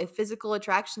show if physical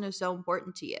attraction is so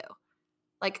important to you?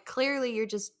 Like, clearly you're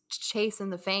just chasing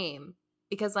the fame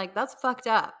because, like, that's fucked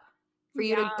up for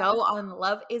you to Yeah. go on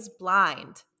Love is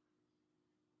Blind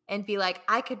and be like,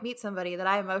 I could meet somebody that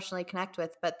I emotionally connect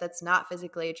with, but that's not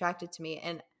physically attracted to me.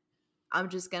 And I'm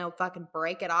just going to fucking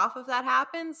break it off if that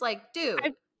happens. Like,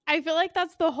 dude. I feel like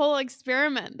that's the whole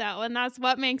experiment, though, and that's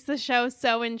what makes the show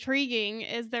so intriguing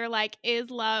is they're like, is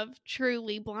love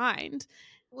truly blind?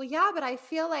 Well, yeah, but I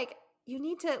feel like you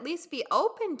need to at least be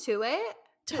open to it.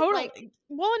 To like, Totally.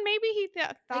 Well, and maybe he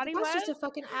thought he that's was. just a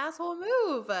fucking asshole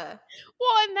move. Well,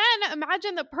 and then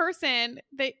imagine the person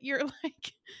that you're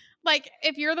like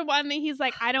if you're the one that he's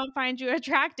like, I don't find you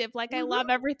attractive, like I love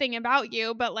Mm-hmm. everything about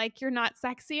you, but like you're not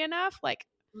sexy enough. Like,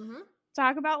 Mm-hmm.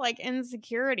 talk about like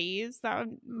insecurities that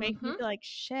would make me Mm-hmm. feel like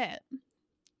shit.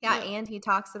 Yeah, Ugh. and he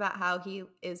talks about how he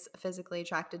is physically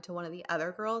attracted to one of the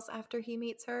other girls after he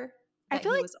meets her I that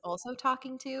feel he like was also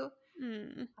talking to.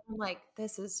 mm, I'm like,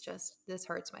 this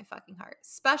hurts my fucking heart.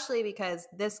 Especially because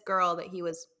this girl that he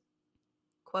was,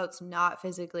 quotes, not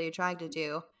physically attracted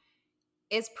to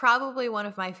is probably one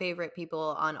of my favorite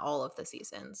people on all of the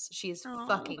seasons. She's oh,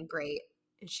 fucking great.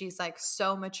 She's like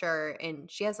so mature and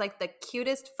she has like the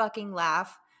cutest fucking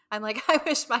laugh. I'm like, I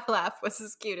wish my laugh was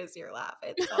as cute as your laugh.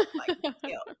 It's so fucking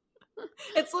cute.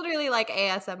 It's literally like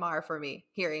ASMR for me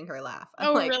hearing her laugh. I'm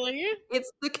oh, like, really?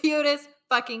 it's the cutest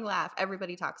fucking laugh.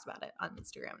 Everybody talks about it on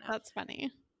Instagram now. That's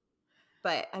funny.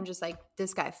 But I'm just like,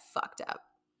 this guy fucked up.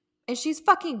 And she's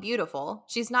fucking beautiful.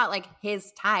 She's not like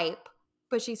his type,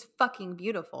 but she's fucking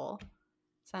beautiful.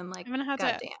 So I'm like, I'm gonna have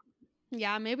God to. damn.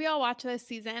 Yeah, maybe I'll watch this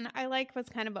season. I was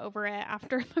kind of over it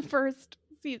after the first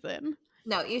season.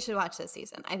 No, you should watch this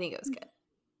season. I think it was good.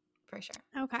 For sure.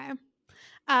 Okay.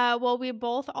 Well, we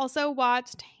both also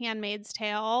watched Handmaid's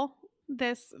Tale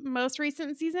this most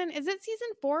recent season. Is it season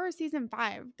 4 or season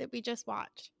 5 that we just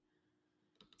watched?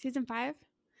 Season 5?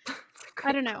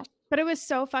 I don't know. But it was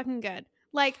so fucking good.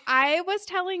 Like, I was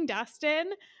telling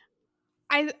Dustin,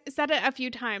 I said it a few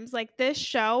times, like, this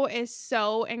show is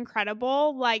so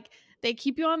incredible. Like, they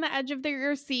keep you on the edge of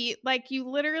your seat. Like, you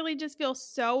literally just feel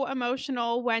so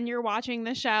emotional when you're watching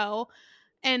the show.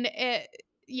 And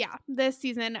yeah, this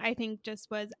season I think just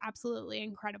was absolutely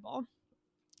incredible,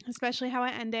 especially how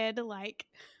it ended. Like,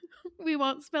 we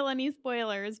won't spill any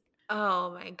spoilers.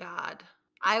 Oh my God.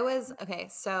 Okay,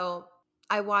 so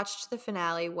I watched the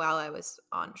finale while I was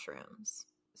on shrooms.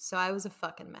 So I was a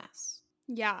fucking mess.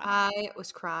 Yeah. I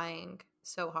was crying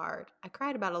so hard. I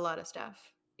cried about a lot of stuff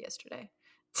yesterday.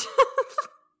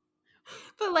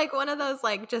 But like one of those,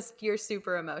 like, just you're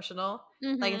super emotional.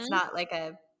 Like, it's Mm-hmm. not like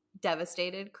a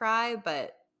devastated cry,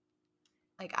 but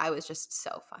like I was just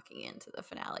so fucking into the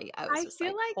finale. I was I just feel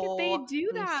like, like they holy do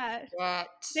that. shit.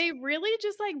 They really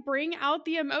just like bring out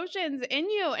the emotions in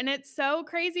you. And it's so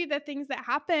crazy the things that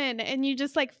happen. And you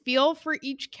just like feel for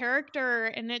each character.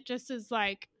 And it just is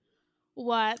like,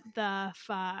 what the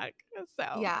fuck?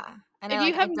 So Yeah. And if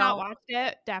you have not watched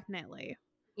it, definitely.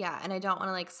 yeah, and I don't want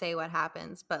to like say what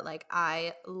happens, but like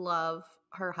I love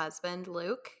her husband,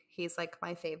 Luke. He's like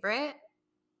my favorite.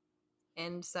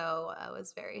 And so I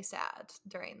was very sad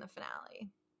during the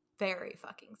finale. Very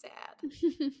fucking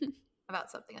sad about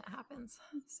something that happens.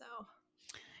 So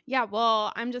Yeah,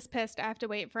 well, I'm just pissed I have to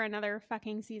wait for another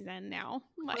fucking season now.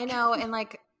 I Like, know, and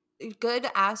like good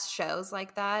ass shows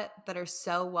like that are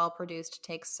so well produced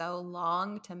take so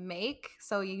long to make.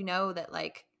 So you know that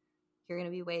like you're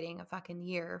gonna be waiting a fucking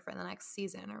year for the next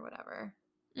season or whatever,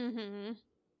 mm-hmm.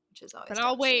 which is always But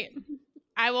I'll wait. devastating.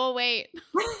 I will wait.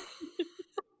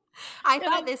 I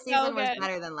thought It'll be this so season was good.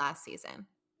 better than last season.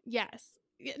 Yes.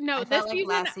 No, I this felt like season,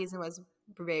 last season was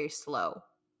very slow.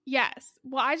 yes.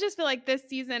 Well, I just feel like this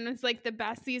season is like the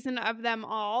best season of them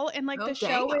all. And like Oh the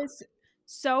show damn. is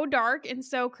so dark and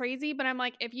so crazy. But I'm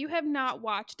like, if you have not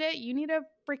watched it, you need to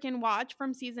freaking watch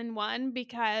from season 1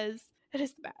 because it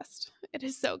is the best. It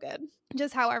is so good.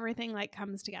 Just how everything like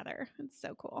comes together. It's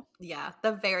so cool. Yeah,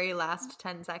 the very last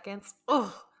 10 seconds.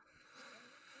 Oh,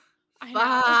 I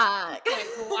know. fuck.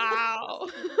 Like, wow.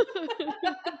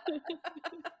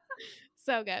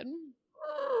 So good.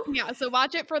 Yeah, so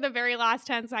watch it for the very last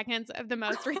 10 seconds of the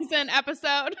most recent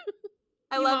episode.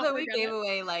 I You love won't that we regret gave it.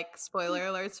 away like spoiler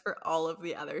alerts for all of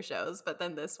the other shows, but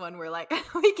then this one we're like,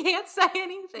 we can't say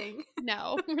anything.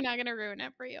 No, we're not going to ruin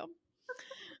it for you.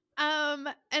 And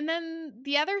then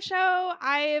the other show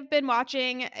I've been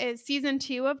watching is season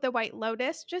 2 of The White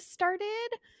Lotus just started,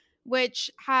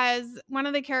 which has one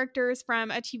of the characters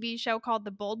from a TV show called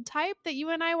The Bold Type that you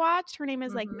and I watched. Her name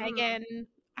is like Megan.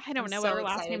 I don't I'm know what so her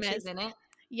last name excited she's is. in it.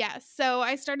 Yes. So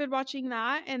I started watching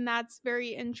that, and that's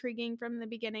very intriguing from the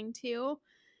beginning too.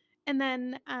 And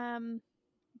then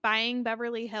Buying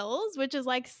Beverly Hills, which is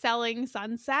like Selling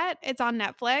Sunset. It's on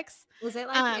Netflix. Is it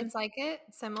like Um, it's like it?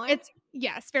 Similar? it's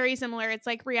yes, very similar. It's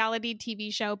like reality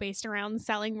TV show based around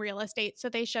selling real estate. So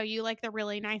they show you like the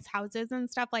really nice houses and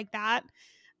stuff like that.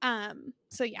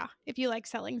 So yeah, if you like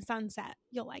Selling Sunset,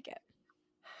 you'll like it.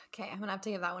 Okay, I'm gonna have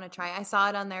to give that one a try. I saw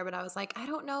it on there, but I was like, I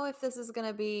don't know if this is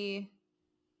gonna be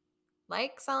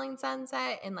like Selling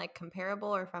Sunset and like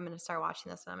comparable, or if I'm gonna start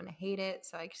watching this and I'm gonna hate it.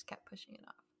 So I just kept pushing it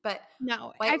off. But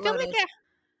No, I White feel like Lotus. it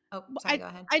Oh, sorry. I Go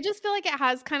ahead. I just feel like it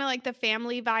has kind of like the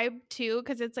family vibe too,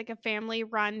 because it's like a family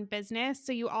run business.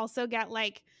 So you also get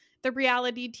like the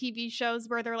reality TV shows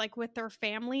where they're like with their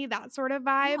family, that sort of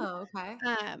vibe. Oh, okay.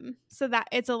 So that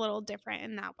it's a little different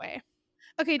in that way.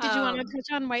 Okay, did you want to Um.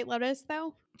 touch on White Lotus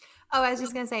though? Oh, I was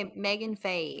just gonna say Megan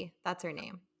Faye. That's her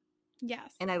name,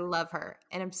 Yes. and I love her,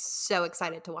 and I'm so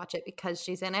excited to watch it because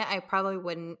she's in it. I probably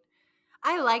wouldn't.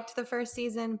 I liked the first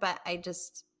season, but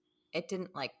it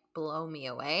didn't like blow me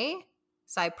away.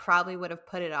 So I probably would have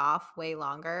put it off way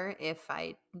longer if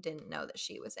I didn't know that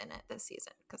she was in it this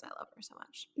season because I love her so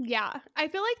much. Yeah. I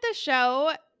feel like the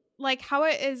show, like how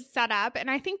it is set up,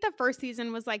 and I think the first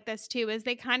season was like this too, is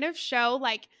they kind of show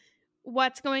like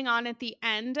what's going on at the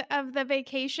end of the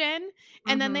vacation,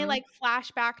 and then they Mm-hmm. like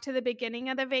flash back to the beginning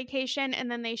of the vacation,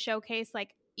 and then they showcase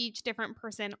like each different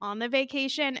person on the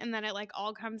vacation, and then it like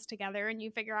all comes together and you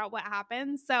figure out what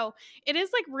happens. So it is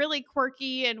like really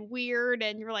quirky and weird,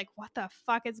 and you're like, what the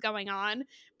fuck is going on?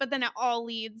 But then it all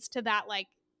leads to that like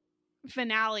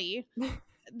finale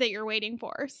that you're waiting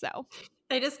for. So,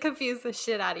 They just confuse the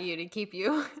shit out of you to keep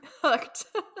you hooked.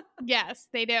 yes,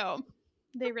 they do.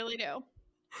 They really do.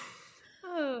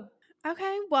 Oh.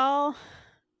 Okay, well,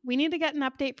 we need to get an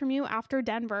update from you after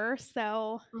Denver,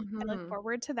 so I look Mm-hmm.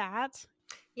 forward to that.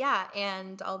 Yeah,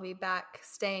 and I'll be back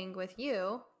staying with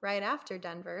you right after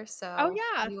Denver, Oh, so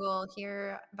yeah. you will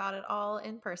hear about it all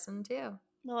in person too.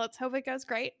 Well, let's hope it goes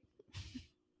great.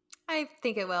 I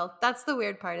think it will. That's the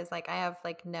weird part is like I have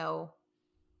no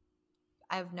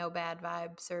bad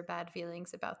vibes or bad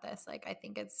feelings about this. Like I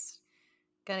think it's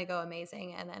gonna go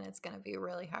amazing, and then it's gonna be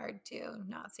really hard to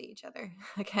not see each other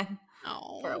again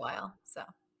for a Oh, while. So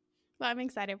well, I'm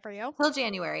excited for you. till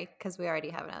January because we already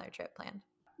have another trip planned.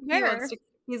 He wants Where? to.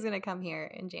 He's gonna come here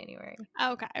in January.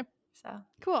 Okay, So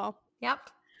cool. yep,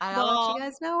 and I'll let you Well,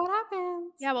 guys know what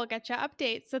happens. yeah, we'll get you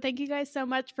updates. So thank you guys so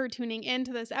much for tuning in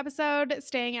to this episode,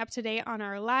 staying up to date on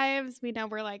our lives. We know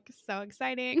we're like so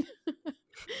exciting.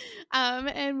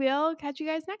 And we'll catch you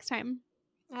guys next time.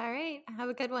 All right, have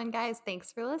a good one, guys.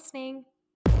 Thanks for listening.